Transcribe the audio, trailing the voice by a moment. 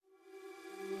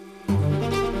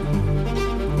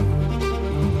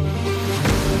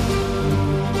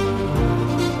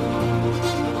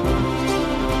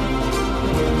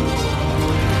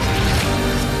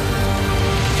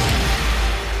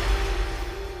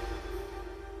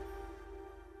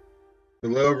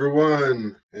Hello,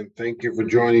 everyone, and thank you for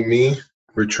joining me,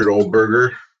 Richard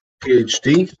Oldberger,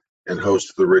 PhD, and host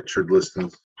of the Richard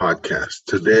Listens podcast.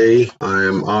 Today, I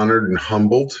am honored and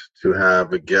humbled to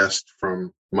have a guest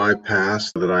from my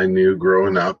past that I knew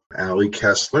growing up, Allie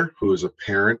Kessler, who is a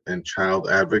parent and child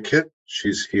advocate.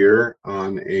 She's here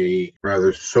on a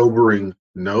rather sobering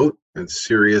note and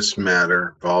serious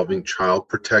matter involving child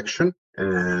protection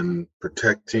and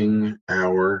protecting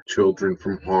our children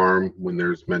from harm when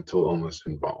there's mental illness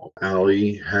involved.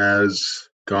 Allie has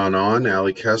gone on,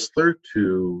 Allie Kessler,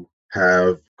 to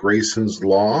have Grayson's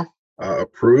Law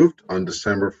approved on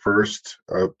December 1st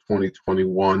of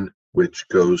 2021, which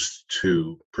goes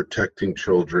to protecting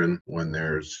children when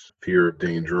there's fear of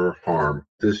danger or harm.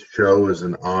 This show is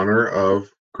in honor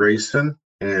of Grayson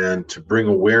and to bring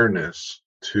awareness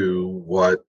to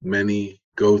what many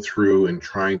go through in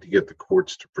trying to get the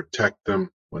courts to protect them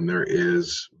when there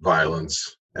is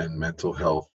violence and mental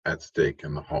health at stake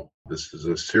in the home. This is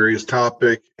a serious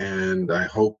topic, and I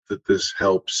hope that this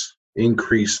helps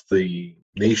increase the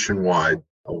nationwide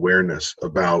awareness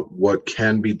about what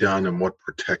can be done and what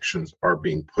protections are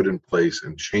being put in place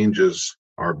and changes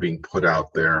are being put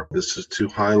out there. This is to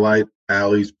highlight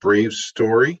Allie's brave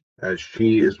story as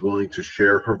she is willing to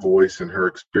share her voice and her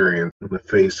experience in the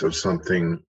face of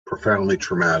something profoundly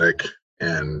traumatic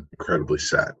and incredibly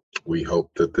sad. We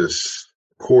hope that this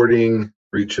recording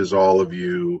reaches all of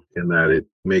you and that it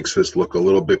makes us look a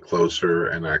little bit closer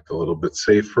and act a little bit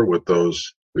safer with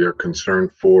those we are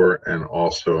concerned for, and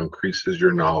also increases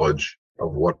your knowledge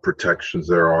of what protections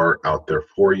there are out there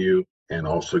for you, and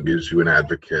also gives you an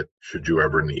advocate should you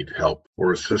ever need help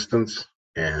or assistance,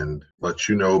 and lets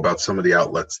you know about some of the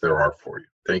outlets there are for you.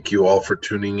 Thank you all for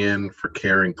tuning in, for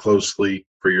caring closely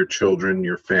for your children,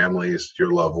 your families,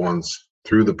 your loved ones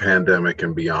through the pandemic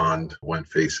and beyond when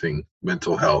facing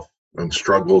mental health and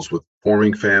struggles with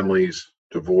forming families,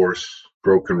 divorce,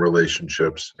 broken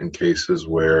relationships, in cases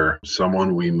where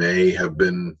someone we may have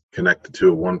been connected to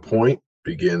at one point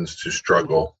begins to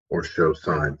struggle or show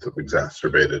signs of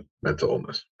exacerbated mental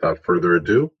illness. Without further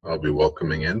ado, I'll be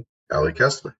welcoming in Allie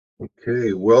Kessler.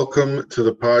 Okay, welcome to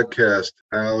the podcast,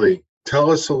 Allie.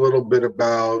 Tell us a little bit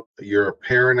about, you're a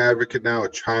parent advocate now, a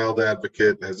child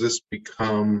advocate. Has this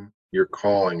become your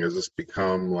calling? Has this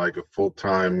become like a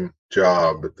full-time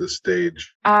job at this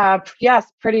stage?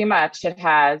 Yes, pretty much. It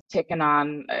has taken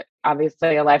on,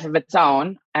 obviously, a life of its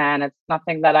own, and it's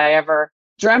nothing that I ever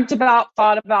dreamt about,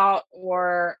 thought about,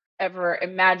 or ever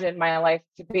imagined my life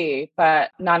to be, but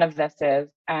none of this is.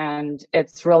 And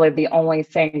it's really the only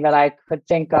thing that I could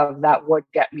think of that would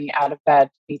get me out of bed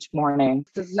each morning.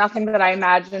 This is nothing that I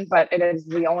imagined, but it is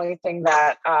the only thing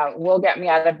that will get me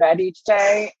out of bed each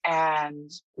day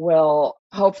and will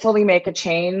hopefully make a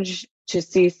change to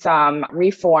see some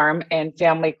reform in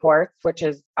family courts, which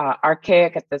is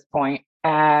archaic at this point,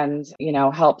 and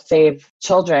help save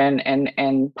children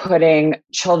and putting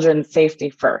children's safety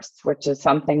first, which is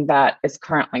something that is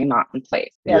currently not in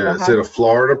place. Yeah, is it a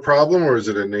Florida problem or is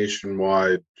it a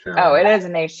nationwide challenge? Oh, it is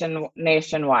a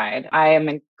nationwide. I am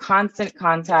in constant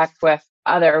contact with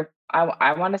other,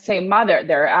 I want to say mother.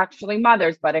 They're actually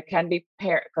mothers, but it can be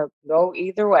go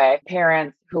either way.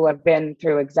 Parents who have been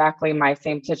through exactly my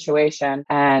same situation,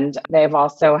 and they've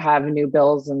also have new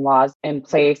bills and laws in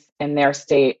place in their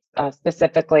state,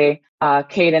 specifically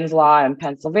Caden's law in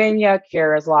Pennsylvania,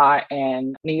 Kira's law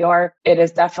in New York. It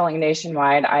is definitely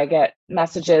nationwide. I get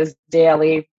messages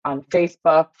daily on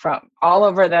Facebook from all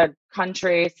over the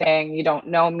country saying, you don't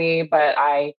know me, but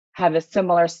I have a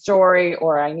similar story,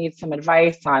 or I need some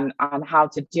advice on how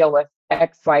to deal with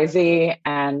XYZ.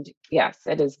 And yes,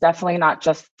 it is definitely not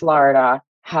just Florida.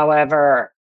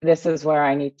 However, this is where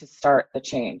I need to start the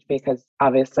change, because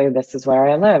obviously this is where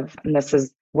I live and this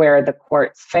is where the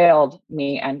courts failed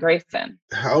me and Grayson.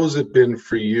 How has it been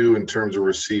for you in terms of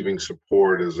receiving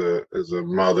support as a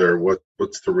mother?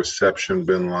 What's the reception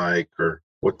been like, or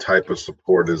what type of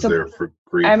support is there for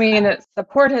grief? I mean,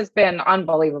 support has been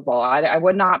unbelievable. I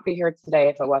would not be here today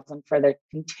if it wasn't for the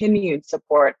continued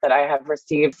support that I have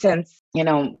received since,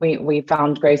 we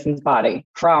found Grayson's body,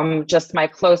 from just my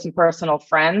close and personal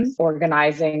friends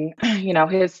organizing,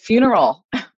 his funeral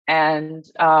and,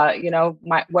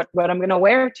 what I'm going to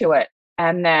wear to it.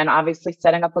 And then obviously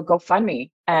setting up a GoFundMe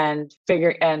and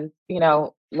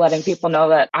letting people know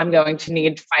that I'm going to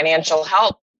need financial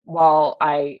help while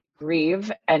I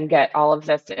grieve and get all of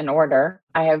this in order.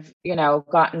 I have,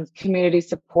 gotten community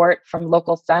support from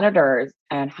local senators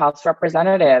and House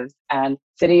representatives and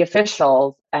city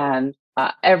officials and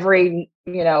every,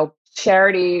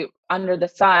 charity under the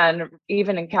sun.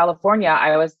 Even in California,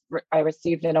 I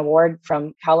received an award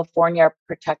from California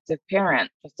Protective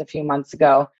Parent just a few months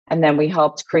ago, and then we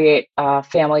helped create a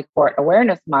Family Court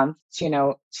Awareness Month,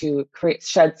 to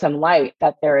shed some light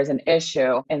that there is an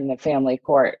issue in the family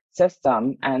court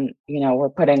system, and we're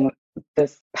putting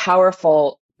this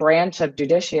powerful branch of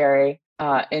judiciary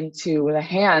into the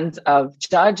hands of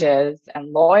judges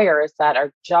and lawyers that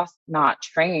are just not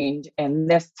trained in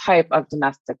this type of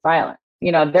domestic violence.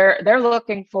 They're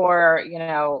looking for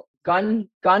gun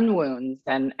wounds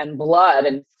and blood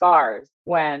and scars,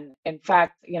 when in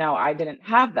fact I didn't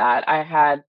have that. I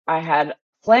had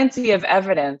plenty of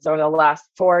evidence over the last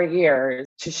 4 years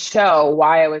to show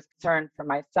why I was concerned for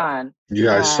my son.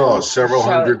 Yeah, I saw several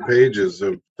hundred pages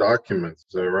of documents.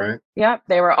 Is that right? Yep,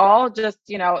 they were all just,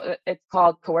 it's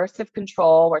called coercive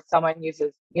control, where someone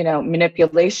uses,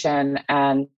 manipulation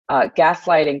and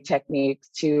gaslighting techniques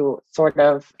to sort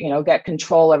of, get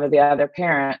control over the other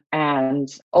parent. And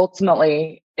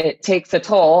ultimately, it takes a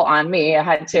toll on me. I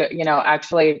had to,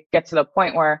 actually get to the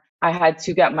point where I had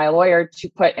to get my lawyer to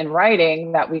put in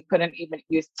writing that we couldn't even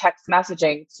use text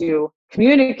messaging to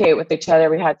communicate with each other.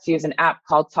 We had to use an app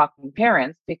called Talking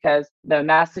Parents, because the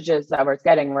messages that I was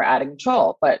getting were out of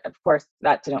control. But of course,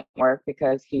 that didn't work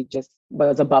because he just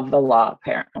was above the law,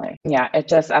 apparently. Yeah, it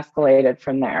just escalated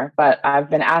from there. But I've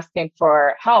been asking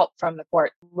for help from the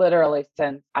court literally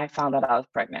since I found out I was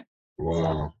pregnant.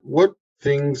 Wow. What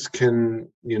things can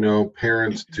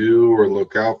parents do or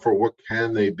look out for? What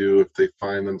can they do if they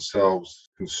find themselves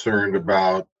concerned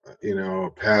about a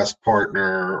past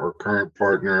partner or current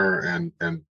partner, and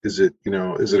is it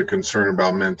a concern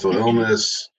about mental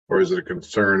illness, or is it a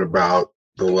concern about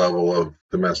the level of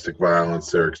domestic violence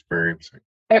they're experiencing?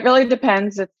 It really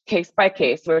depends. It's case by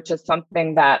case, which is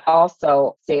something that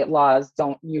also state laws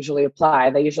don't usually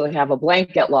apply. They usually have a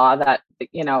blanket law that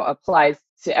applies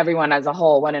to everyone as a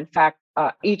whole, when in fact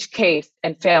each case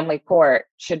in family court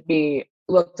should be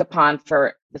looked upon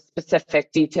for the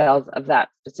specific details of that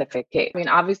specific case. I mean,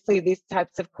 obviously, these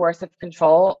types of coercive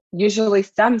control usually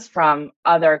stems from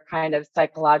other kind of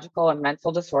psychological and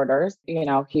mental disorders.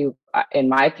 In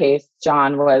my case,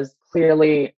 John was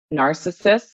clearly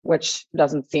narcissist, which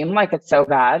doesn't seem like it's so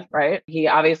bad, right? He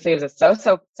obviously is a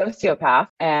sociopath,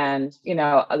 and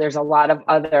there's a lot of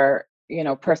other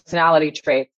personality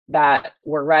traits that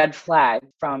were red flags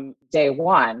from day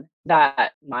one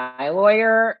that my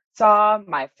lawyer saw,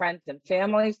 my friends and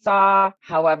family saw.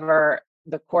 However,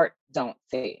 the court don't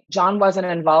see. John wasn't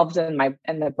involved in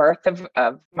the birth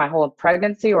of my whole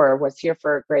pregnancy, or was here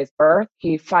for Gray's birth.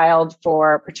 He filed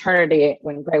for paternity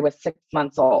when Gray was 6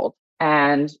 months old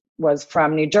and was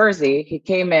from New Jersey. He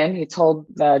came in, he told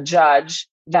the judge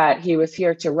that he was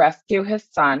here to rescue his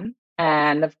son.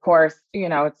 And of course,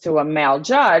 to a male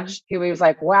judge, he was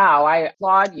like, wow, I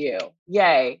applaud you.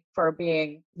 Yay, for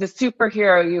being the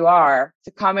superhero you are,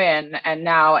 to come in and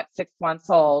now at 6 months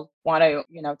old want to,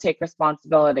 take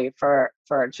responsibility for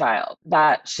a child.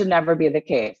 That should never be the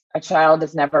case. A child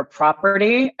is never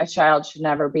property. A child should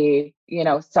never be,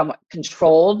 somewhat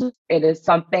controlled. It is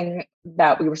something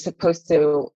that we were supposed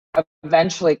to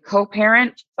eventually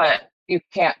co-parent, but you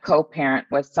can't co-parent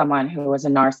with someone who was a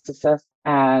narcissist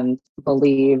and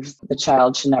believes the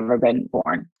child should never have been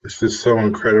born. This is so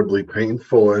incredibly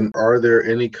painful. And are there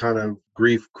any kind of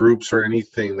grief groups or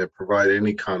anything that provide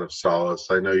any kind of solace?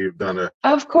 I know you've done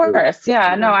Of course.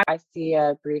 Yeah. No, I see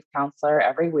a grief counselor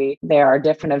every week. There are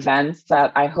different events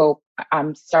that I hope.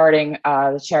 I'm starting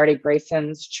the charity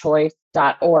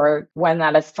Grayson'sChoice.org when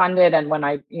that is funded, and when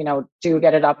I, do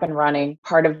get it up and running.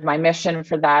 Part of my mission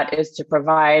for that is to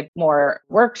provide more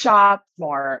workshops,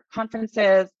 more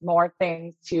conferences, more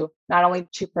things to not only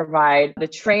to provide the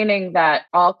training that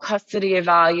all custody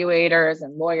evaluators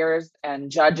and lawyers and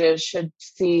judges should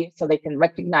see, so they can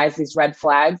recognize these red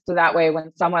flags. So that way,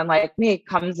 when someone like me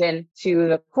comes into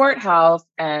the courthouse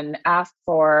and asks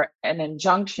for an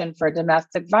injunction for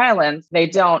domestic violence, they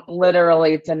don't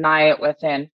literally deny it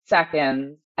within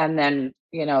seconds, and then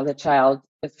the child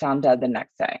is found dead the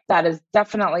next day. That is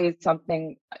definitely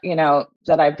something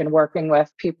that I've been working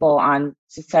with people on,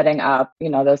 to setting up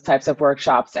those types of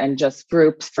workshops and just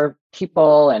groups for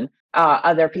people and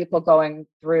other people going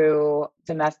through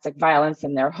domestic violence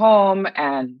in their home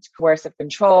and coercive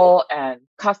control and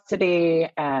custody.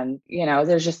 And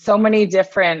there's just so many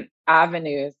different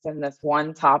avenues in this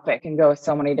one topic, can go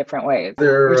so many different ways.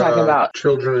 You're talking about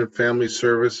children and family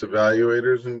service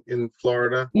evaluators in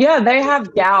Florida? Yeah, they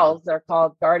have GALs. They're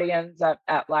called guardians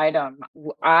at LIDOM.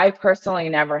 I personally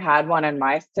never had one in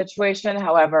my situation.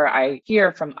 However, I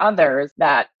hear from others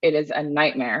that it is a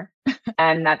nightmare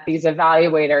and that these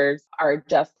evaluators are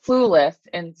just clueless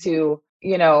into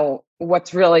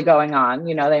what's really going on.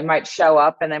 They might show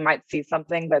up and they might see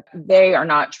something, but they are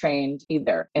not trained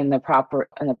either in the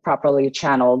properly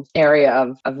channeled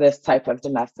area of this type of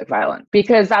domestic violence,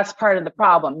 because that's part of the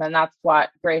problem. And that's what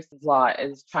Grayson's Law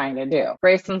is trying to do.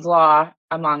 Grayson's Law,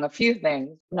 among a few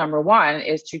things, number one,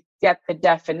 is to get the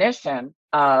definition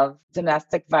of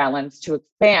domestic violence to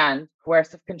expand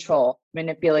coercive control,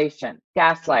 manipulation,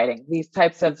 gaslighting, these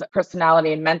types of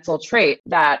personality and mental traits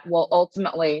that will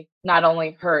ultimately not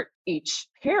only hurt each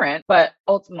parent, but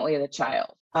ultimately the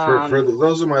child. For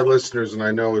those of my listeners, and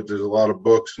I know there's a lot of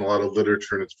books and a lot of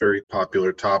literature, and it's a very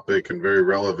popular topic and very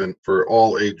relevant for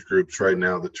all age groups right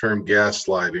now, the term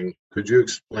gaslighting, could you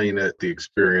explain it, the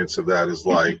experience of that is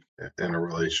like in a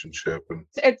relationship? And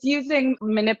it's using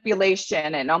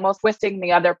manipulation and almost twisting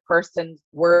the other person's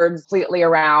words completely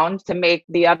around to make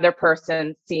the other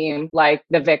person seem like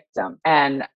the victim.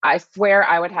 And I swear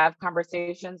I would have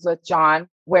conversations with John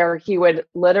where he would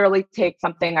literally take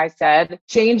something I said,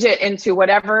 change it into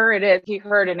whatever it is he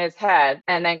heard in his head,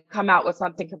 and then come out with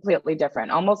something completely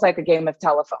different, almost like a game of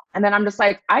telephone. And then I'm just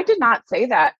like, I did not say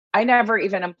that. I never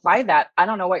even implied that. I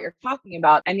don't know what you're talking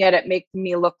about. And yet it makes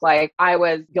me look like I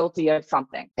was guilty of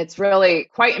something. It's really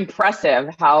quite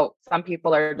impressive how some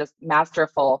people are just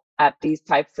masterful at these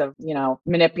types of,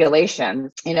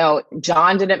 manipulations.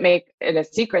 John didn't make it a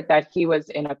secret that he was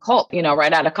in a cult,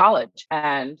 right out of college,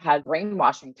 and had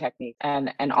brainwashing techniques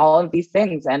and all of these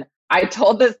things. And I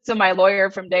told this to my lawyer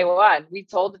from day one. We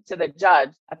told it to the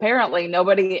judge. Apparently,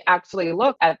 nobody actually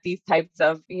looked at these types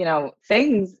of,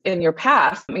 things in your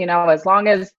past, as long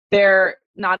as they're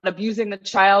not abusing the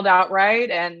child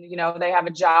outright and, they have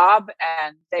a job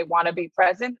and they want to be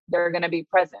present, they're going to be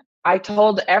present. I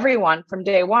told everyone from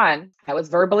day one, I was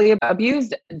verbally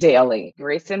abused daily.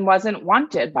 Grayson wasn't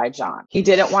wanted by John. He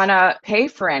didn't want to pay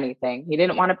for anything. He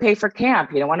didn't want to pay for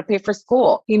camp. He didn't want to pay for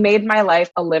school. He made my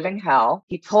life a living hell.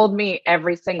 He told me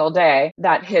every single day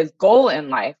that his goal in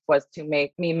life was to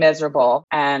make me miserable.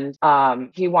 And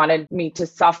he wanted me to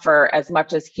suffer as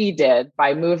much as he did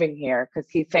by moving here, because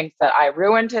he thinks that I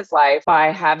ruined his life by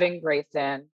having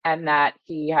Grayson, and that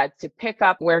he had to pick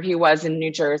up where he was in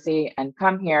New Jersey and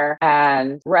come here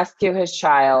and rescue his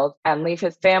child and leave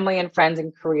his family and friends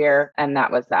and career. And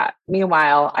that was that.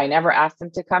 Meanwhile, I never asked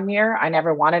him to come here. I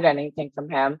never wanted anything from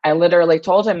him. I literally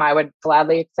told him I would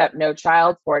gladly accept no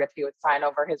child support if he would sign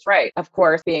over his right. Of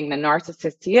course, being the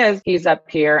narcissist he is, he's up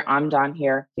here, I'm down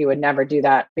here. He would never do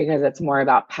that because it's more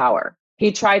about power.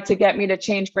 He tried to get me to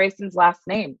change Grayson's last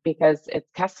name because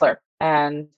it's Kessler.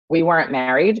 And we weren't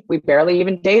married. We barely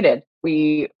even dated.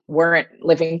 We weren't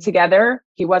living together.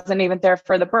 He wasn't even there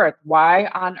for the birth. Why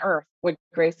on earth would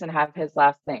Grayson have his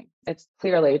last name? It's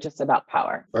clearly just about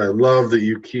power. I love that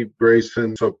you keep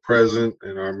Grayson so present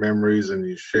in our memories and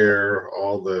you share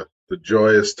all the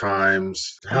joyous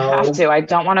times. I have to. I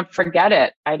don't want to forget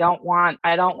it. I don't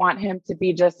want him to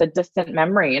be just a distant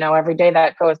memory. Every day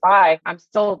that goes by, I'm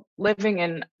still living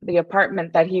in the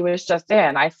apartment that he was just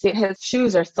in. I see his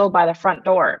shoes are still by the front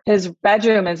door. His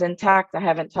bedroom is intact. I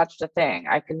haven't touched a thing.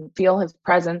 I can feel his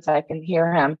presence. I can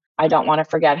hear him. I don't want to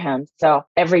forget him. So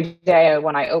every day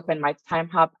when I open my Time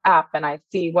Hop app and I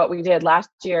see what we did last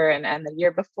year and the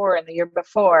year before and the year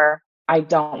before, I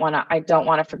don't want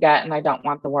to forget, and I don't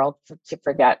want the world to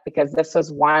forget, because this was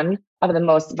one of the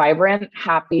most vibrant,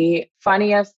 happy,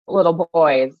 funniest little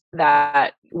boys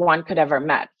that one could ever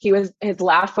met. His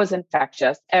laugh was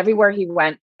infectious. Everywhere he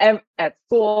went, at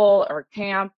school or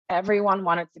camp, everyone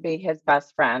wanted to be his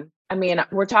best friend. I mean,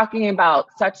 we're talking about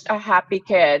such a happy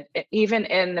kid, even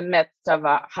in the midst of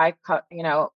a high,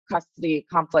 custody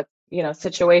conflict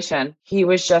situation. He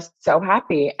was just so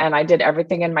happy. And I did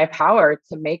everything in my power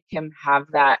to make him have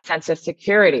that sense of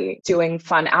security, doing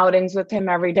fun outings with him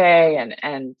every day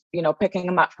and picking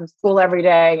him up from school every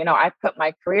day. I put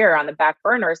my career on the back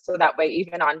burner so that way,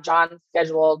 even on John's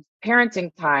scheduled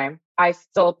parenting time, I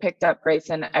still picked up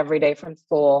Grayson every day from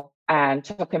school and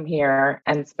took him here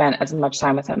and spent as much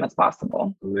time with him as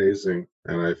possible. Amazing.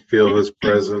 And I feel his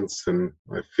presence and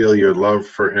I feel your love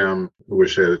for him. I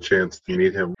wish I had a chance to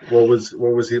meet him. What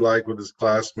was he like with his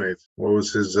classmates? What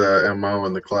was his MO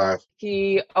in the class?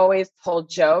 He always told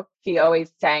jokes. He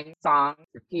always sang songs.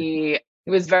 He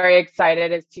was very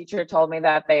excited. His teacher told me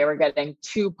that they were getting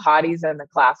 2 potties in the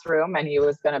classroom and he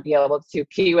was going to be able to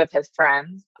pee with his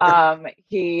friends.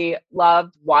 He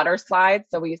loved water slides.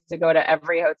 So we used to go to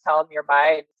every hotel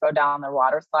nearby and go down the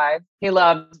water slides. He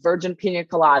loved virgin pina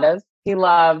coladas.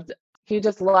 He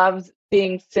just loved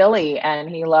being silly, and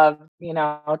he loved,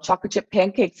 chocolate chip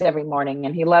pancakes every morning,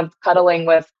 and he loved cuddling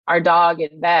with our dog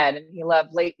in bed, and he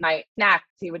loved late night snacks.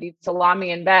 He would eat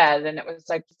salami in bed, and it was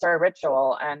like just our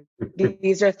ritual. And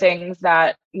these are things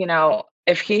that,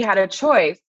 if he had a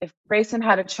choice, if Grayson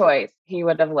had a choice, he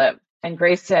would have lived. And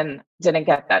Grayson didn't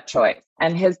get that choice.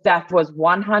 And his death was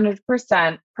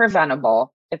 100%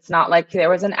 preventable. It's not like there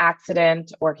was an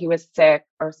accident or he was sick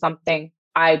or something.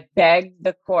 I begged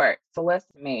the court to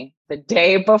listen to me the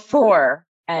day before,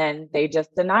 and they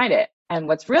just denied it. And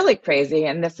what's really crazy,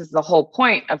 and this is the whole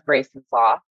point of Grayson's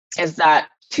Law, is that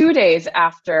 2 days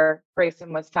after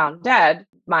Grayson was found dead,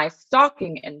 my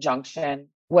stalking injunction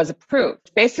was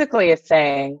approved. Basically, it's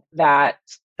saying that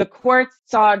the courts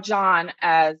saw John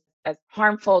as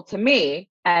harmful to me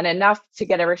and enough to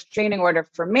get a restraining order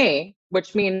for me,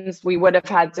 which means we would have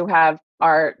had to have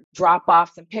our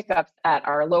drop-offs and pickups at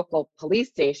our local police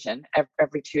station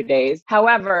every 2 days.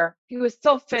 However, he was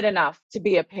still fit enough to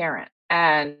be a parent.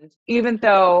 And even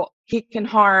though he can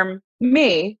harm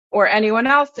me or anyone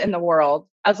else in the world,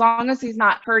 as long as he's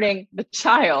not hurting the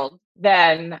child,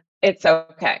 then it's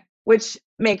okay, which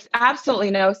makes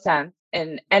absolutely no sense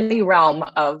in any realm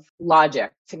of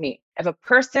logic to me. If a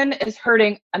person is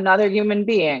hurting another human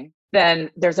being, then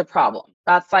there's a problem.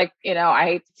 That's like, I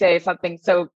hate to say something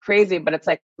so crazy, but it's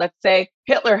like, let's say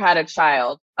Hitler had a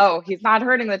child. Oh, he's not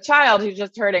hurting the child. He's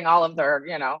just hurting all of their,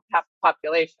 half the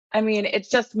population. I mean,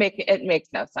 it makes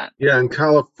no sense. Yeah, in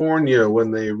California,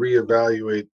 when they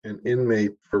reevaluate an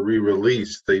inmate for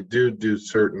re-release, they do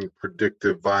certain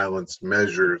predictive violence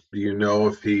measures. Do you know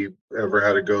if he ever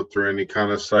had to go through any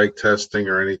kind of psych testing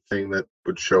or anything that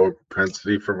would show a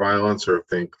propensity for violence, or if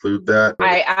they include that?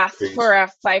 I asked for a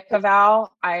psych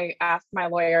eval. I asked my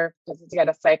lawyer to get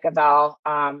a psych eval.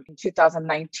 In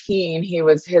 2019,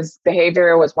 his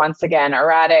behavior was once again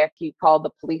erratic. He called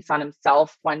the police on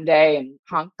himself one day and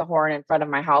honked the horn in front of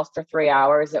my house for 3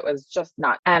 hours. It was just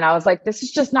not. And I was like, this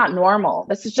is just not normal.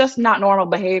 This is just not normal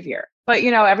behavior. But,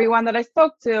 everyone that I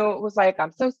spoke to was like,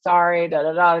 I'm so sorry,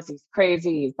 he's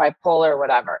crazy, he's bipolar,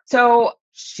 whatever. So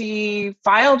she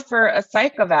filed for a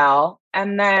psych eval,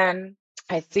 and then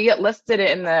I see it listed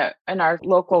in our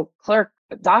local clerk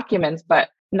documents, but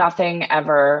nothing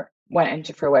ever went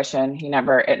into fruition. It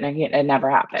never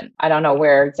happened. I don't know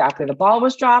where exactly the ball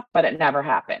was dropped, but it never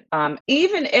happened.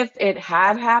 Even if it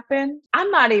had happened,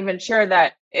 I'm not even sure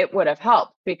that it would have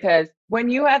helped, because when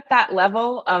you at that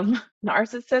level of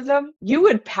narcissism, you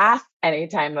would pass any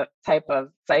type of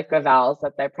psych evals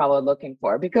that they're probably looking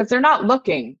for, because they're not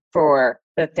looking for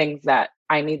the things that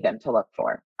I need them to look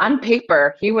for. On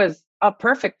paper, he was a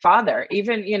perfect father.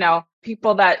 Even,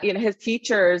 people that, his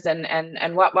teachers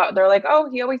and what they're like, oh,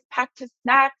 he always packed his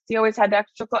snacks. He always had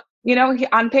extra clothes.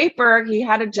 On paper, he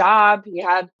had a job, he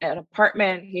had an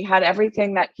apartment, he had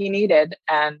everything that he needed.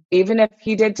 And even if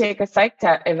he did take a psych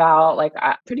eval,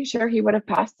 I'm pretty sure he would have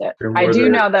passed it. I do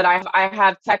know that I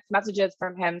have text messages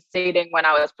from him stating when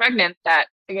I was pregnant that,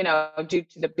 due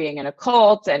to being in a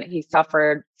cult, and he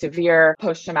suffered severe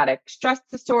post-traumatic stress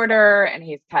disorder, and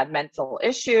he's had mental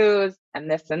issues and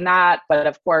this and that. But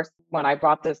of course, when I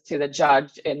brought this to the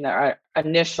judge in the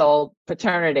initial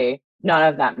paternity, none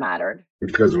of that mattered.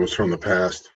 Because it was from the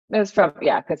past. It was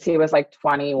because he was like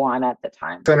 21 at the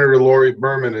time. Senator Lori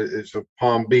Berman is of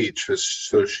Palm Beach.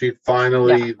 So she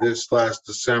finally, this last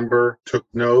December, took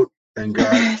note and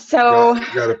got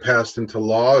it passed into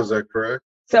law. Is that correct?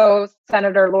 So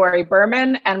Senator Lori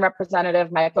Berman and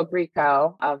Representative Michael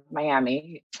Grieco of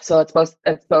Miami. So it's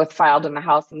both filed in the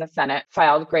House and the Senate,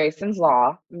 filed Grayson's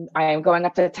Law. I am going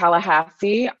up to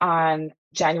Tallahassee on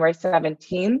January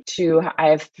 17th I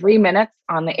have 3 minutes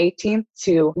on the 18th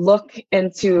to look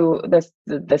into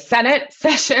the Senate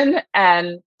session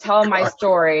and tell my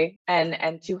story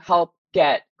and to help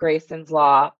get Grayson's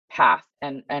Law passed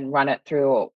and run it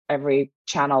through every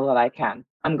channel that I can.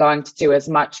 I'm going to do as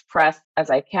much press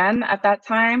as I can at that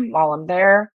time while I'm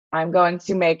there. I'm going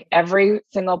to make every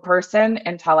single person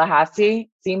in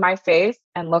Tallahassee see my face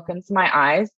and look into my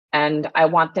eyes. And I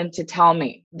want them to tell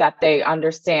me that they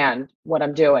understand what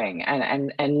I'm doing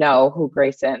and know who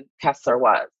Grayson Kessler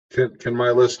was. Can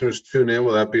my listeners tune in?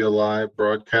 Will that be a live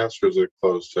broadcast, or is it a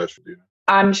closed session?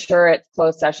 I'm sure it's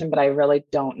closed session, but I really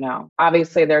don't know.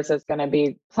 Obviously, there's going to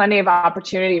be plenty of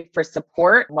opportunity for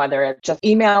support, whether it's just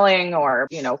emailing or,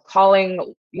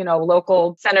 calling,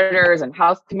 local senators and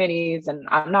House committees. And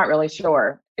I'm not really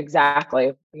sure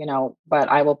exactly, but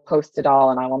I will post it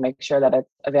all, and I will make sure that it's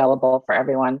available for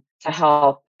everyone to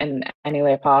help in any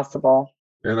way possible.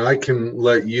 And I can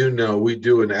let you know, we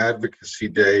do an advocacy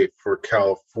day for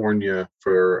California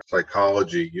for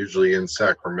psychology, usually in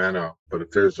Sacramento. But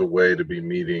if there's a way to be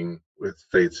meeting with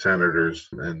state senators,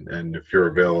 and if you're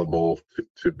available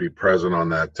to be present on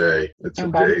that day,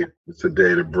 Okay. it's a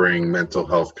day to bring mental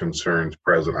health concerns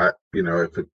present.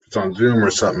 If it's on Zoom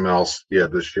or something else, yeah,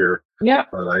 this year, Yep.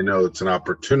 but I know it's an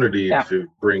opportunity Yeah. to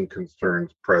bring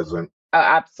concerns present. Oh,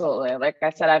 absolutely. Like I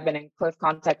said, I've been in close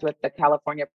contact with the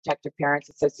California Protective Parents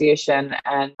Association,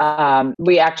 and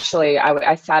we actually,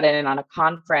 I sat in on a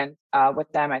conference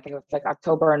with them. I think it was like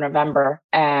October or November,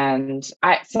 and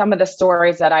some of the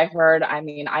stories that I heard, I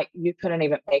mean, you couldn't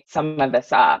even make some of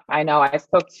this up. I know I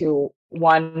spoke to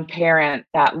one parent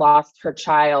that lost her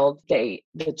child. The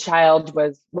child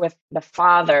was with the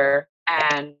father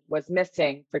and was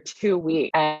missing for 2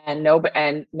 weeks, and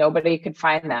nobody could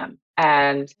find them.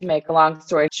 And to make a long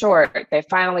story short, they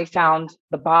finally found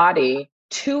the body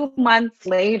 2 months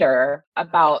later,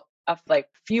 about a like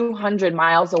few hundred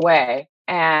miles away.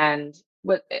 And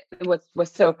what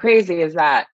was so crazy is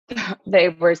that they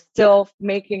were still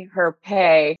making her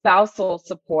pay spousal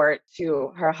support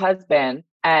to her husband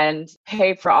and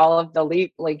pay for all of the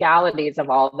legalities of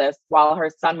all this while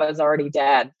her son was already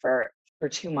dead for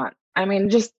 2 months. I mean,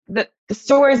 just the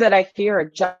stories that I hear are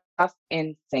just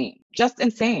insane, just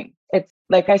insane. It's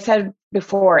like I said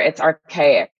before, it's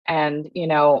archaic. And,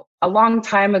 a long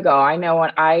time ago, I know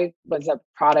when I was a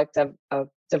product of a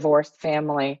divorced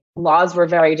family, laws were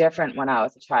very different when I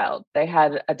was a child. They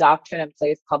had a doctrine in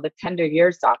place called the tender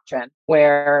years doctrine,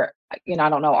 where, I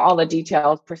don't know all the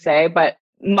details per se, but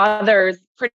mothers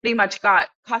pretty much got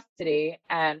custody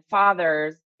and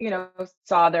fathers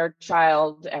saw their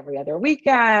child every other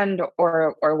weekend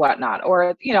or whatnot.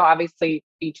 Or, obviously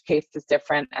each case is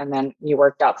different and then you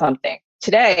worked out something.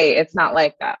 Today, it's not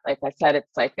like that. Like I said,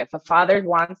 it's like if a father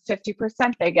wants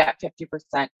 50%, they get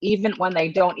 50%. Even when they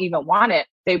don't even want it,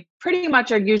 they pretty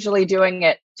much are usually doing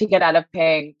it to get out of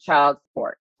paying child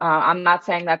support. I'm not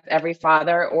saying that's every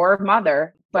father or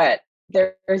mother, but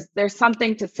there's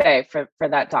something to say for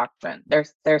that doctrine.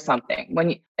 There's something.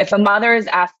 If a mother is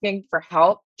asking for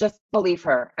help, just believe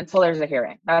her until there's a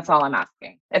hearing. That's all I'm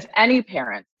asking. If any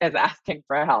parent is asking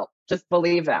for help, just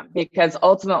believe them, because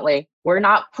ultimately we're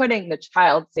not putting the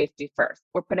child's safety first.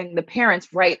 We're putting the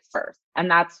parents' rights first.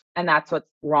 And that's what's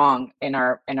wrong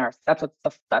that's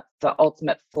the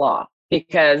ultimate flaw,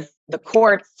 because the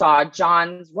court saw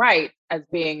John's right as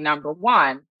being number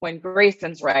one when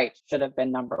Grayson's right should have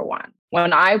been number one.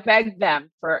 When I begged them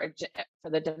for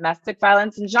the domestic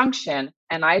violence injunction,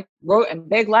 and I wrote in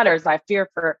big letters, I fear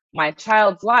for my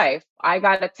child's life, I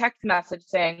got a text message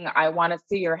saying, I want to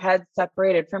see your head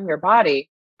separated from your body.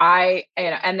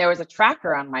 And there was a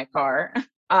tracker on my car.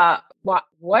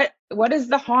 What is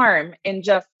the harm in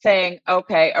just saying,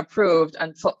 okay, approved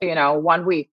until 1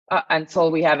 week,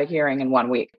 until we have a hearing in 1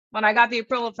 week? When I got the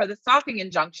approval for the stalking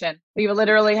injunction, we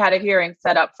literally had a hearing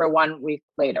set up for 1 week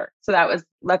later. So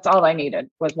that's all I needed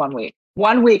was 1 week.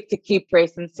 1 week to keep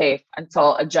Grayson safe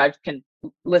until a judge can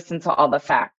listen to all the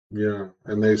facts. Yeah,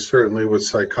 and they certainly, with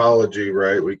psychology,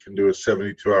 right? We can do a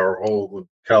 72-hour hold. With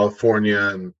California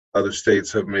and other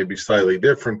states have maybe slightly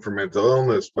different for mental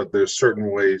illness, but there's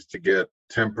certain ways to get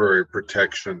temporary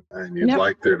protection, and you'd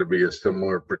like there to be a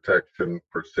similar protection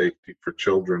for safety for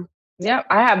children. Yeah,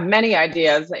 I have many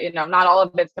ideas. Not all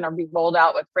of it's going to be rolled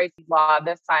out with Grayson's law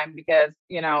this time, because,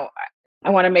 I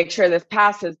want to make sure this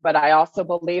passes. But I also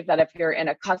believe that if you're in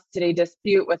a custody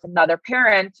dispute with another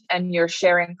parent and you're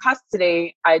sharing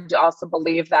custody, I also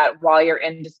believe that while you're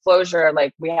in disclosure,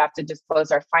 like we have to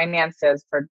disclose our finances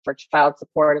for child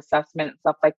support assessment and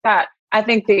stuff like that. I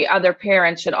think the other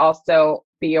parent should also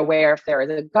be aware if there is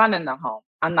a gun in the home.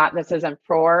 This isn't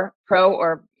pro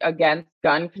or against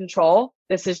gun control.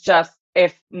 This is just,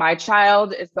 if my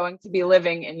child is going to be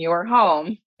living in your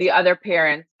home, the other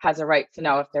parent has a right to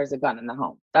know if there's a gun in the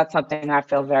home. That's something I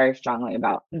feel very strongly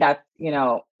about.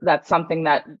 That's something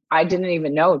that I didn't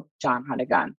even know John had a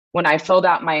gun. When I filled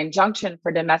out my injunction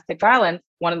for domestic violence,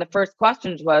 one of the first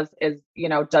questions is,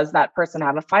 does that person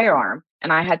have a firearm?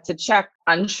 And I had to check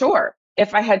unsure.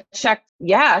 If I had checked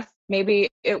yes, maybe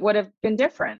it would have been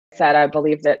different. I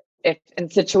believe that if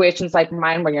in situations like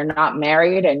mine where you're not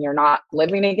married and you're not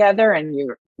living together and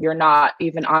you're not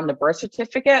even on the birth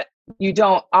certificate, you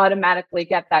don't automatically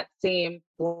get that same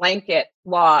blanket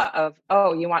law of,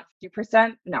 oh, you want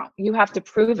 50%? No, you have to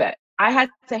prove it. I had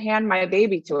to hand my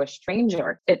baby to a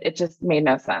stranger. It just made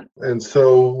no sense. And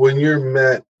so when you're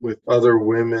met with other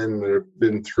women that have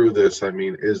been through this, I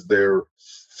mean, is there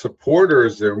support or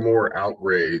is there more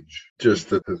outrage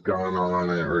just that has gone on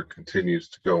or continues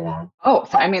to go on? Oh,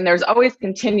 I mean, there's always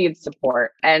continued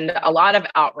support and a lot of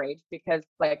outrage because,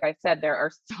 like I said, there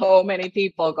are so many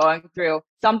people going through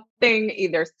something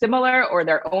either similar or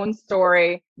their own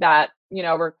story that,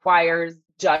 requires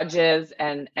judges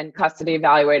and custody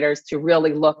evaluators to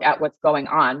really look at what's going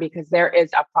on, because there is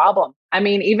a problem. I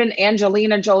mean, even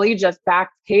Angelina Jolie just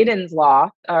backed Hayden's law,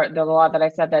 or the law that I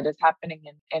said that is happening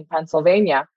in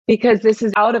Pennsylvania, because this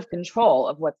is out of control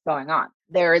of what's going on.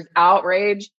 There is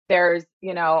outrage. There's,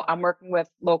 I'm working with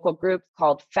local groups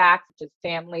called FACTS, which is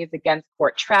Families Against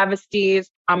Court Travesties.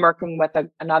 I'm working with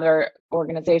another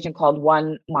organization called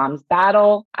One Mom's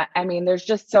Battle. I mean, there's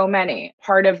just so many.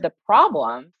 Part of the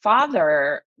problem,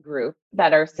 father group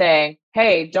that are saying,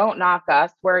 hey, don't knock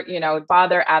us. We're,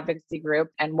 father advocacy group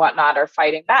and whatnot are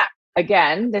fighting back.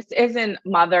 Again, this isn't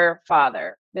mother,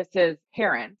 father. This is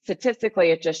parent.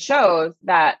 Statistically, it just shows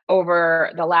that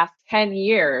over the last 10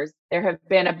 years, there have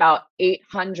been about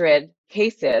 800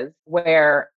 cases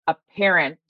where a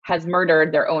parent has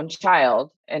murdered their own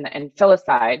child in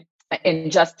filicide in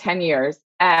just 10 years.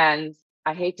 And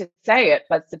I hate to say it,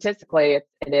 but statistically,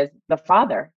 it is the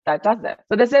father that does it.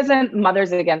 So this isn't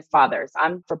mothers against fathers.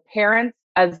 I'm for parents,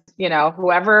 as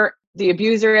whoever the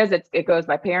abuser is, it goes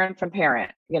by parent from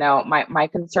parent. My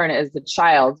concern is the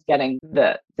child getting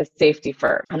the safety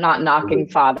first. I'm not knocking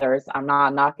fathers. I'm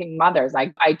not knocking mothers.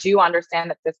 I do understand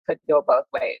that this could go both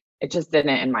ways. It just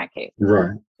didn't in my case.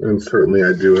 Right. And certainly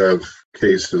I do have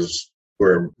cases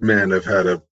where men have had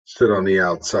to sit on the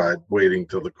outside waiting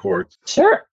till the courts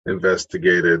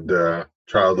investigated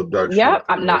child abduction. Yeah,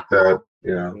 I'm not. Like that.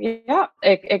 Yeah,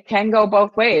 it can go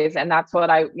both ways. And that's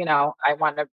what I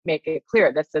want to make it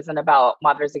clear. This isn't about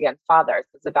mothers against fathers.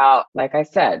 It's about, like I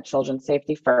said, children's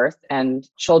safety first and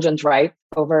children's rights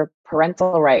over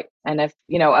parental rights. And if,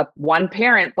 one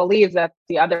parent believes that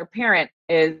the other parent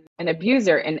is an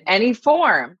abuser in any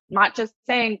form, not just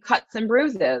saying cuts and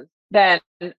bruises, then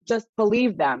just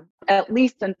believe them, at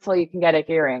least until you can get a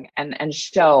hearing and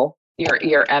show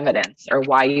your evidence or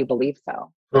why you believe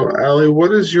so. So, Allie,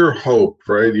 what is your hope,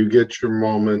 right? You get your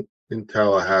moment in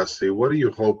Tallahassee. What are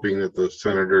you hoping that those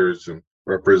senators and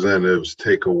representatives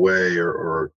take away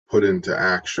or put into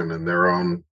action in their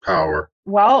own power?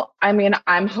 Well, I mean,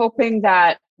 I'm hoping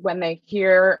that when they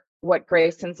hear what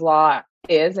Grayson's Law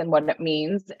is and what it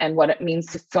means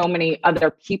to so many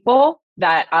other people,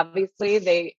 that obviously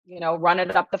they, run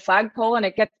it up the flagpole and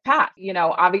it gets passed.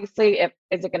 Obviously,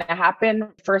 is it going to happen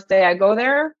first day I go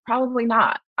there? Probably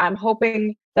not. I'm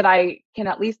hoping that I can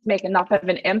at least make enough of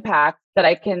an impact that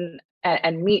I can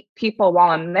and meet people while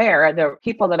I'm there, the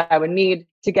people that I would need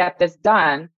to get this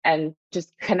done, and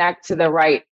just connect to the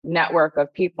right network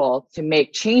of people to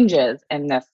make changes in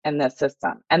this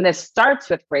system. And this starts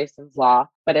with Grayson's Law,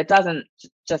 but it doesn't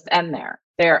just end there.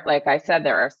 Like I said,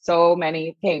 there are so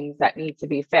many things that need to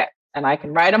be fixed, and I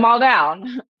can write them all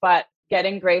down, but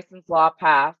getting Grayson's Law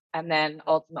passed and then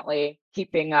ultimately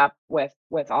keeping up with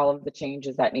all of the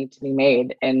changes that need to be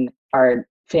made in our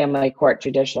family court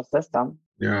judicial system.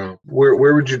 Yeah.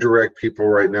 Where would you direct people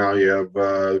right now? You have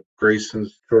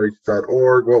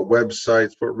graysonschoice.org. What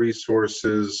websites, what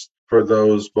resources for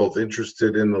those both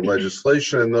interested in the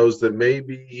legislation and those that may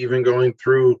be even going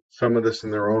through some of this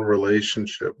in their own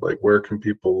relationship? Like, where can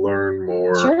people learn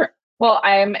more? Sure. Well,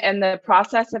 I'm in the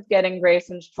process of getting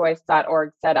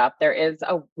graysonschoice.org set up. There is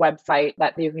a website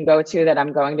that you can go to that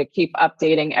I'm going to keep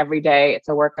updating every day. It's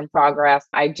a work in progress.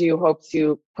 I do hope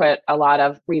to put a lot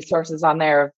of resources on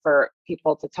there for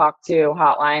people to talk to,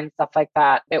 hotlines, stuff like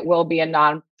that. It will be a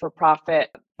non-for-profit,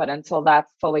 but until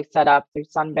that's fully set up through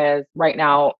Sunbiz, right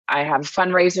now I have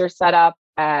fundraisers set up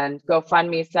and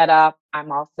GoFundMe set up.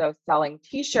 I'm also selling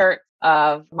t-shirts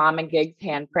of Mom and Gigs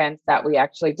handprints that we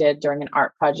actually did during an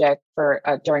art project for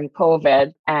during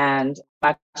COVID, and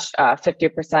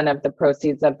 50% of the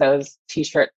proceeds of those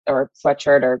t-shirt or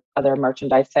sweatshirt or other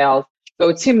merchandise sales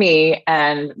go to me.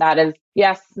 And that is,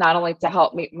 yes, not only to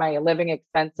help meet my living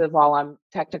expenses while I'm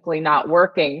technically not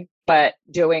working, but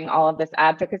doing all of this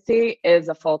advocacy is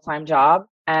a full-time job.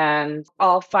 And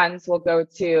all funds will go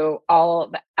to all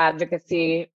the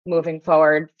advocacy moving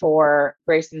forward for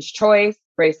Grayson's Choice,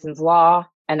 Grayson's Law,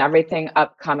 and everything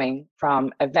upcoming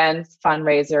from events,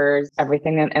 fundraisers,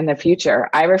 everything in the future.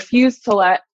 I refuse to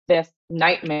let this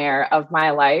nightmare of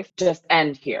my life just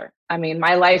end here. I mean,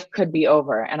 my life could be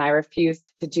over, and I refuse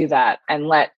to do that and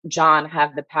let John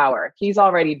have the power. He's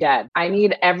already dead. I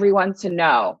need everyone to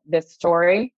know this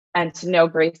story and to know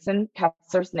Grayson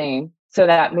Kessler's name, so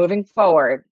that moving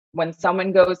forward, when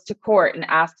someone goes to court and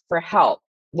asks for help,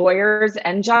 lawyers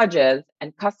and judges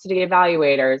and custody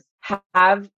evaluators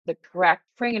have the correct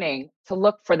training to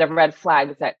look for the red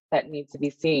flags that need to be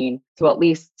seen to at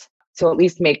least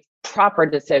make proper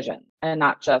decisions and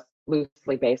not just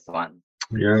loosely based ones.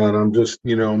 Yeah, and I'm just,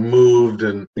 moved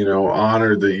and,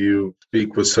 honored that you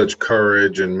speak with such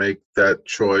courage and make that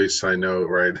choice. I know,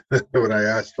 right? When I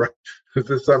asked, right, is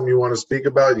this something you want to speak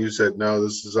about? You said, no,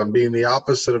 I'm being the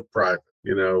opposite of private,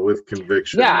 with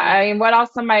conviction. Yeah, I mean, what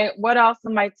else am I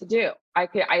to do?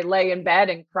 I lay in bed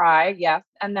and cry, yes,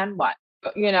 and then what?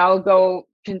 Go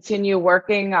continue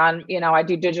working on, I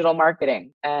do digital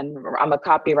marketing and I'm a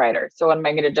copywriter. So am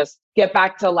I going to just get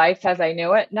back to life as I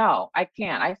knew it? No, I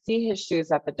can't. I see his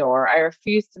shoes at the door. I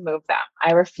refuse to move them.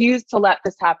 I refuse to let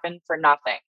this happen for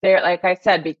nothing. There, like I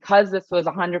said, because this was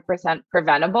 100%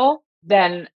 preventable,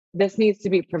 then this needs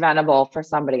to be preventable for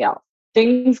somebody else.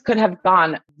 Things could have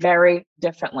gone very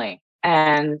differently,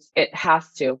 and it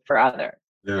has to for others.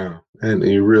 Yeah, and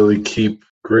you really keep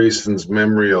Grayson's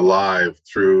memory alive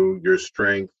through your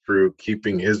strength, through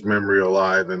keeping his memory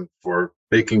alive, and for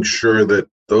making sure that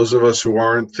those of us who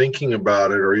aren't thinking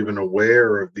about it or even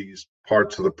aware of these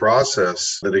parts of the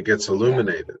process, that it gets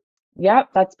illuminated. Yep,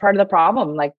 that's part of the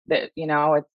problem. Like that,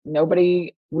 it's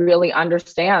nobody really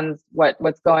understands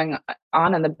what's going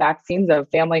on in the back scenes of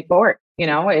family court.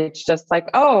 It's just like,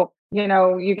 oh,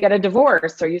 you get a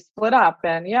divorce or you split up,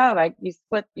 and yeah, like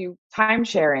you time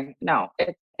sharing. No,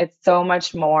 it's so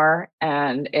much more,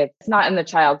 and it's not in the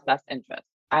child's best interest.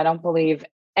 I don't believe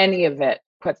any of it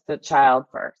puts the child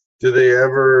first. Do they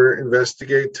ever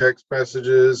investigate text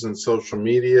messages and social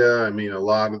media? I mean, a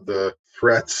lot of the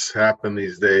threats happen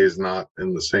these days, not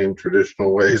in the same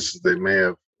traditional ways as they may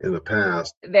have in the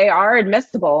past. They are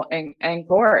admissible in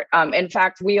court. In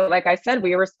fact, like I said,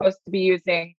 we were supposed to be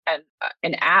using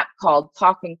an app called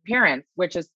Talking Parents,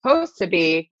 which is supposed to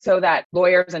be so that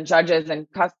lawyers and judges and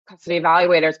custody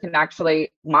evaluators can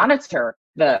actually monitor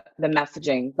the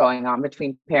messaging going on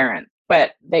between parents,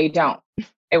 but they don't.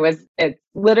 It's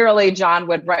literally John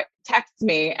would text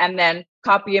me and then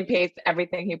copy and paste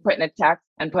everything he put in a text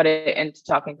and put it into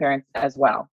Talking Parents as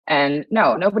well. And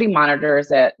no, nobody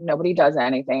monitors it. Nobody does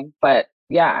anything. But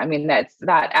yeah, I mean, that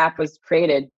app was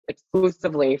created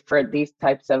exclusively for these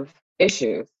types of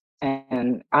issues.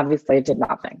 And obviously it did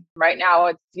nothing. Right now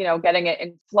it's, getting it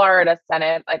in Florida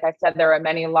Senate. Like I said, there are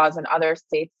many laws in other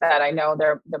states that I know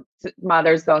the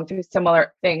mothers going through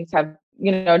similar things have,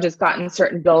 just gotten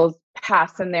certain bills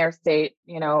passed in their state,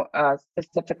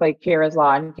 specifically Kira's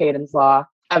law and Caden's law.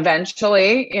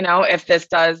 Eventually, if this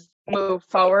does move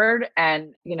forward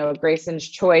and, Grayson's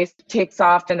choice takes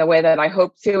off in the way that I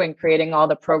hope to, and creating all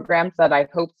the programs that I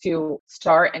hope to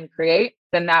start and create,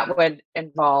 then that would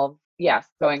involve, yes,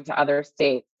 going to other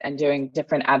states and doing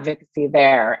different advocacy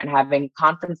there and having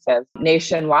conferences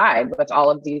nationwide with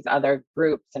all of these other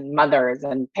groups and mothers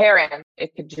and parents.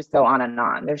 It could just go on and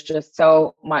on. There's just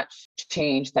so much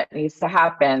change that needs to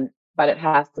happen, but it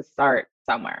has to start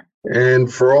somewhere.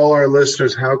 And for all our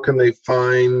listeners, how can they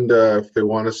find, if they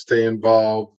want to stay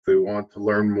involved, if they want to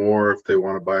learn more, if they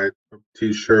want to buy a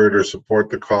t-shirt or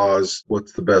support the cause,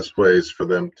 what's the best ways for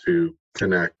them to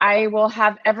connect? I will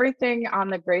have everything on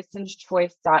the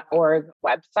graysonschoice.org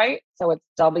website. So it's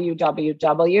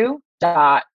www.grayson,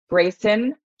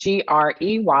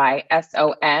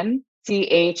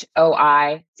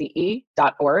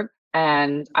 GREYSONCHOICE.org.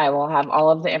 And I will have all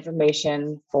of the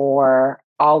information for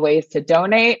all ways to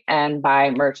donate and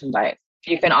buy merchandise.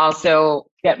 You can also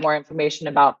get more information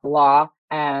about the law,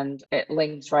 and it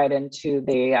links right into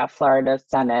the Florida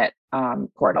Senate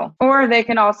portal. Or they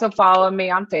can also follow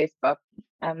me on Facebook,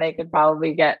 and they could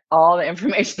probably get all the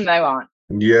information they want.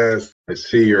 Yes, I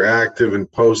see you're active in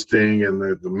posting, and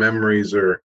the memories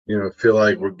are, feel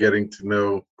like we're getting to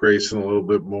know Grayson a little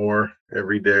bit more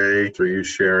every day through you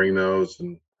sharing those.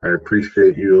 And I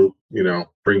appreciate you,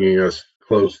 bringing us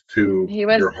close to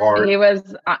your heart. He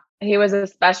was a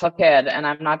special kid, and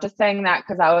I'm not just saying that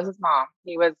because I was his mom.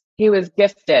 He was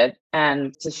gifted, and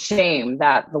it's a shame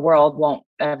that the world won't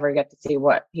ever get to see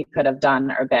what he could have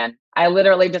done or been. I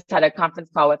literally just had a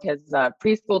conference call with his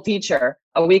preschool teacher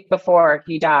a week before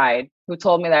he died, who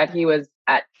told me that he was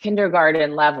at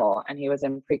kindergarten level and he was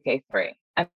in pre-K 3.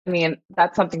 I mean,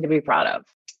 that's something to be proud of.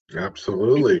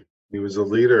 Absolutely. He was a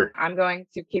leader. I'm going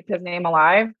to keep his name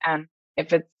alive, and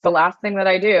if it's the last thing that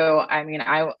I do, I mean,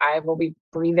 I will be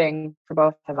breathing for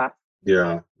both of us.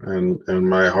 Yeah, and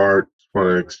my heart,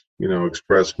 want to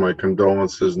express my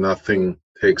condolences. Nothing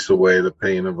takes away the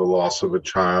pain of the loss of a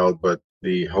child, but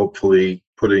the hopefully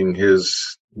putting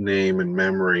his name and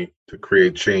memory to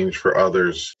create change for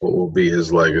others, what will be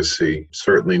his legacy.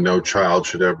 Certainly no child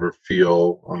should ever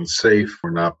feel unsafe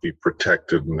or not be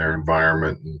protected in their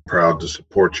environment. And proud to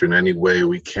support you in any way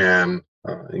we can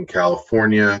in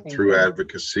California through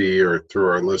advocacy or through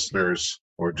our listeners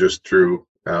or just through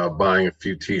buying a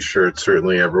few t-shirts.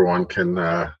 Certainly everyone can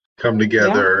come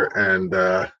together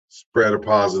and spread a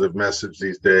positive message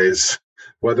these days.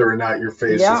 Whether or not your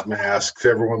face is masked,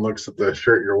 everyone looks at the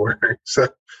shirt you're wearing. So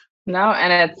no,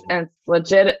 and it's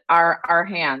legit. Our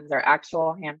hands are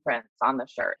actual handprints on the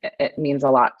shirt. It means a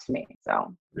lot to me.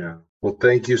 So yeah. Well,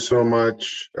 thank you so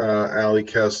much, Allie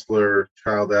Kessler,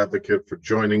 child advocate, for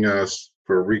joining us,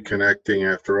 for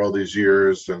reconnecting after all these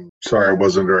years. And sorry I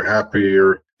wasn't a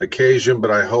happier occasion,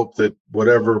 but I hope that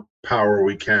whatever power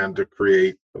we can to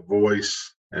create a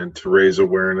voice and to raise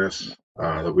awareness,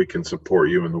 that we can support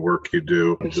you in the work you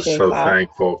do. I'm just so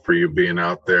thankful for you being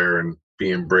out there and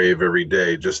being brave every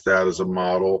day. Just that as a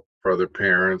model for other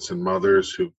parents and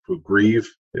mothers who grieve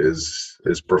is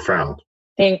profound.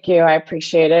 Thank you. I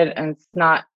appreciate it. And it's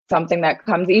not something that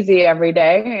comes easy every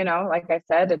day. You know, like I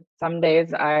said, some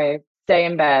days I stay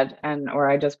in bed or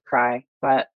I just cry,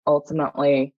 but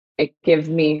ultimately it gives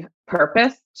me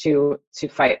purpose to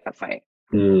fight the fight.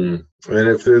 And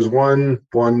if there's one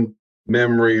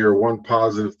memory or one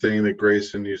positive thing that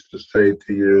Grayson used to say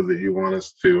to you that you want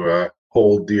us to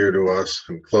hold dear to us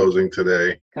in closing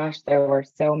today? Gosh, there were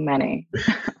so many.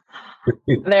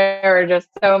 There were just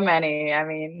so many. I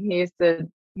mean, he used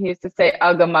to say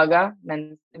 "Ugga Mugga,"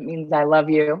 and it means I love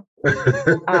you.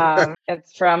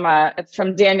 It's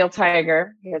from Daniel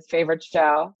Tiger, his favorite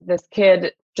show. This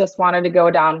kid just wanted to go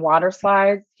down water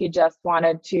slides. He just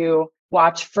wanted to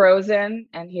watch Frozen,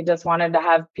 and he just wanted to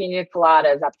have pina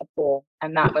coladas at the pool.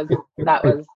 And that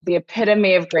was the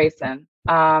epitome of Grayson.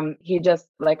 He just,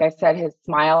 like I said, his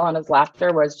smile and his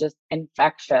laughter was just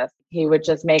infectious. He would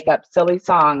just make up silly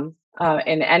songs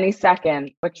in any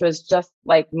second, which was just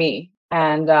like me.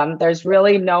 And there's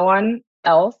really no one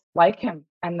else like him,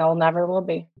 and there never will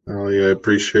be. Oh yeah, I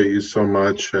appreciate you so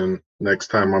much. And next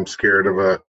time I'm scared of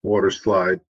a water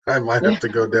slide, I might have to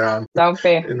go down. Don't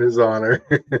be. In his honor.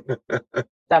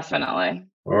 Definitely.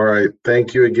 All right.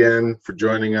 Thank you again for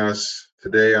joining us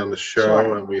today on the show.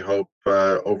 Sure. And we hope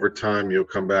over time you'll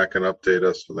come back and update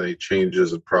us with any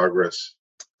changes and progress.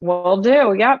 Will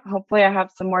do. Yep. Hopefully I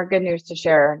have some more good news to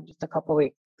share in just a couple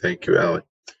weeks. Thank you, Allie.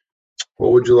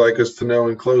 What would you like us to know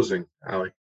in closing,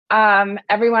 Allie?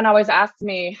 Everyone always asks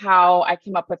me how I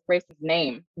came up with Grace's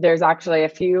name. There's actually a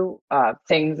few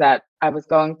things that I was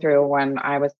going through when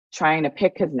I was trying to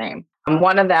pick his name.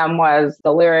 One of them was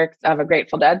the lyrics of a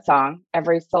Grateful Dead song,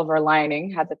 "Every silver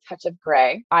lining has a touch of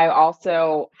gray." I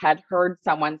also had heard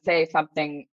someone say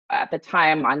something at the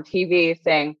time on TV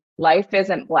saying, "Life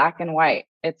isn't black and white,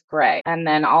 it's gray." And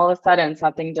then all of a sudden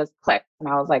something just clicked. And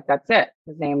I was like, that's it.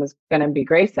 His name is going to be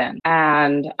Grayson.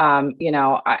 And,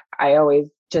 I always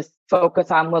just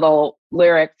focus on little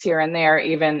lyrics here and there,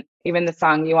 even the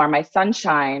song "You Are My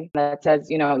Sunshine" that says,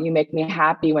 you make me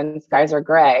happy when the skies are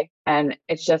gray. And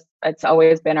it's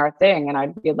always been our thing. And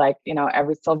I'd be like,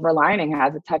 every silver lining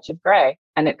has a touch of gray.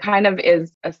 And it kind of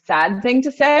is a sad thing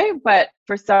to say, but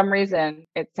for some reason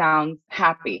it sounds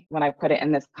happy when I put it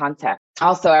in this context.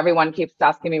 Also, everyone keeps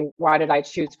asking me, why did I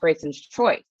choose Grayson's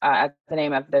Choice as the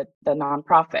name of the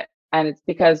nonprofit? And it's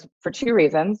because for two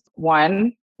reasons.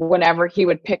 One, whenever he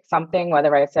would pick something,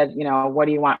 whether I said, what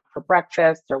do you want for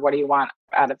breakfast or what do you want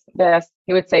out of this,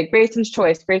 he would say, Grayson's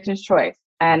Choice, Grayson's Choice.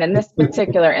 And in this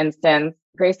particular instance,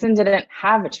 Grayson didn't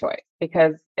have a choice,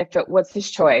 because if it was his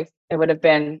choice, it would have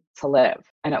been to live,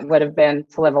 and it would have been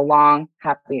to live a long,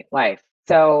 happy life.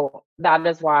 So that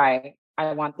is why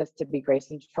I want this to be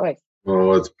Grayson's choice.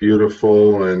 Well, it's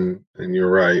beautiful, and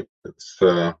you're right. It's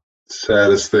the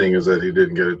saddest thing is that he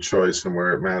didn't get a choice in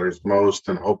where it matters most,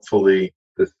 and hopefully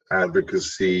this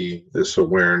advocacy, this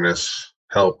awareness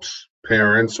helps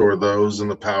parents or those in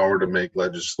the power to make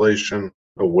legislation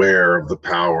aware of the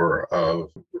power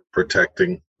of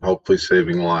protecting, hopefully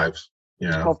saving lives.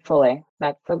 Yeah. Hopefully.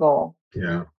 That's the goal.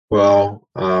 Yeah. Well,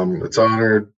 I'm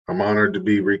honored to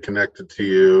be reconnected to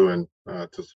you and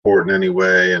to support in any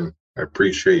way. And I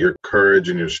appreciate your courage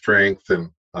and your strength,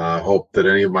 and hope that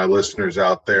any of my listeners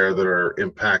out there that are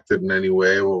impacted in any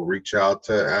way will reach out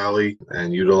to Allie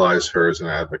and utilize her as an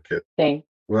advocate. Thanks.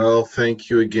 Well, thank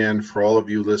you again for all of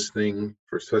you listening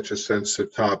for such a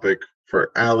sensitive topic.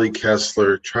 For Allie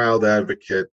Kessler, child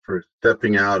advocate, for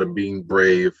stepping out and being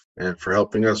brave, and for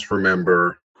helping us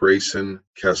remember Grayson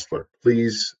Kessler.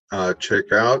 Please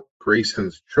check out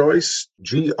Grayson's Choice,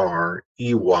 GREYSONS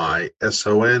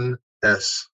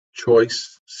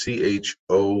Choice,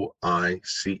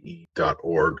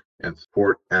 CHOICE.org, and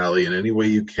support Allie in any way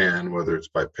you can, whether it's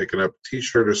by picking up a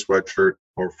t-shirt or sweatshirt,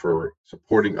 or for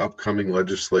supporting upcoming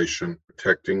legislation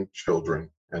protecting children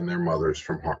and their mothers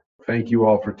from harm. Thank you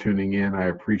all for tuning in. I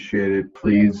appreciate it.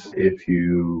 Please, if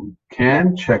you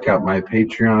can, check out my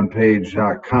Patreon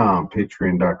page.com,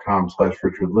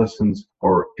 patreon.com/RichardListens,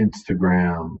 or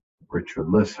Instagram Richard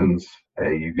Listens.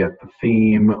 Hey, you get the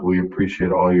theme. We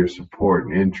appreciate all your support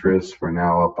and interest. We're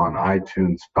now up on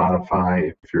iTunes,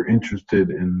 Spotify. If you're interested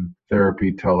in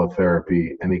therapy,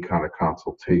 teletherapy, any kind of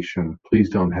consultation, please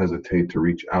don't hesitate to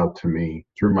reach out to me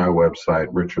through my website,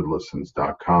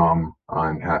 richardlistens.com.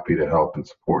 I'm happy to help and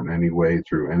support in any way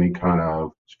through any kind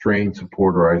of strain,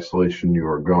 support, or isolation you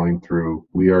are going through.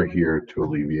 We are here to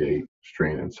alleviate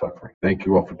strain and suffering. Thank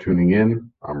you all for tuning in.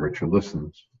 I'm Richard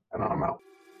Listens, and I'm out.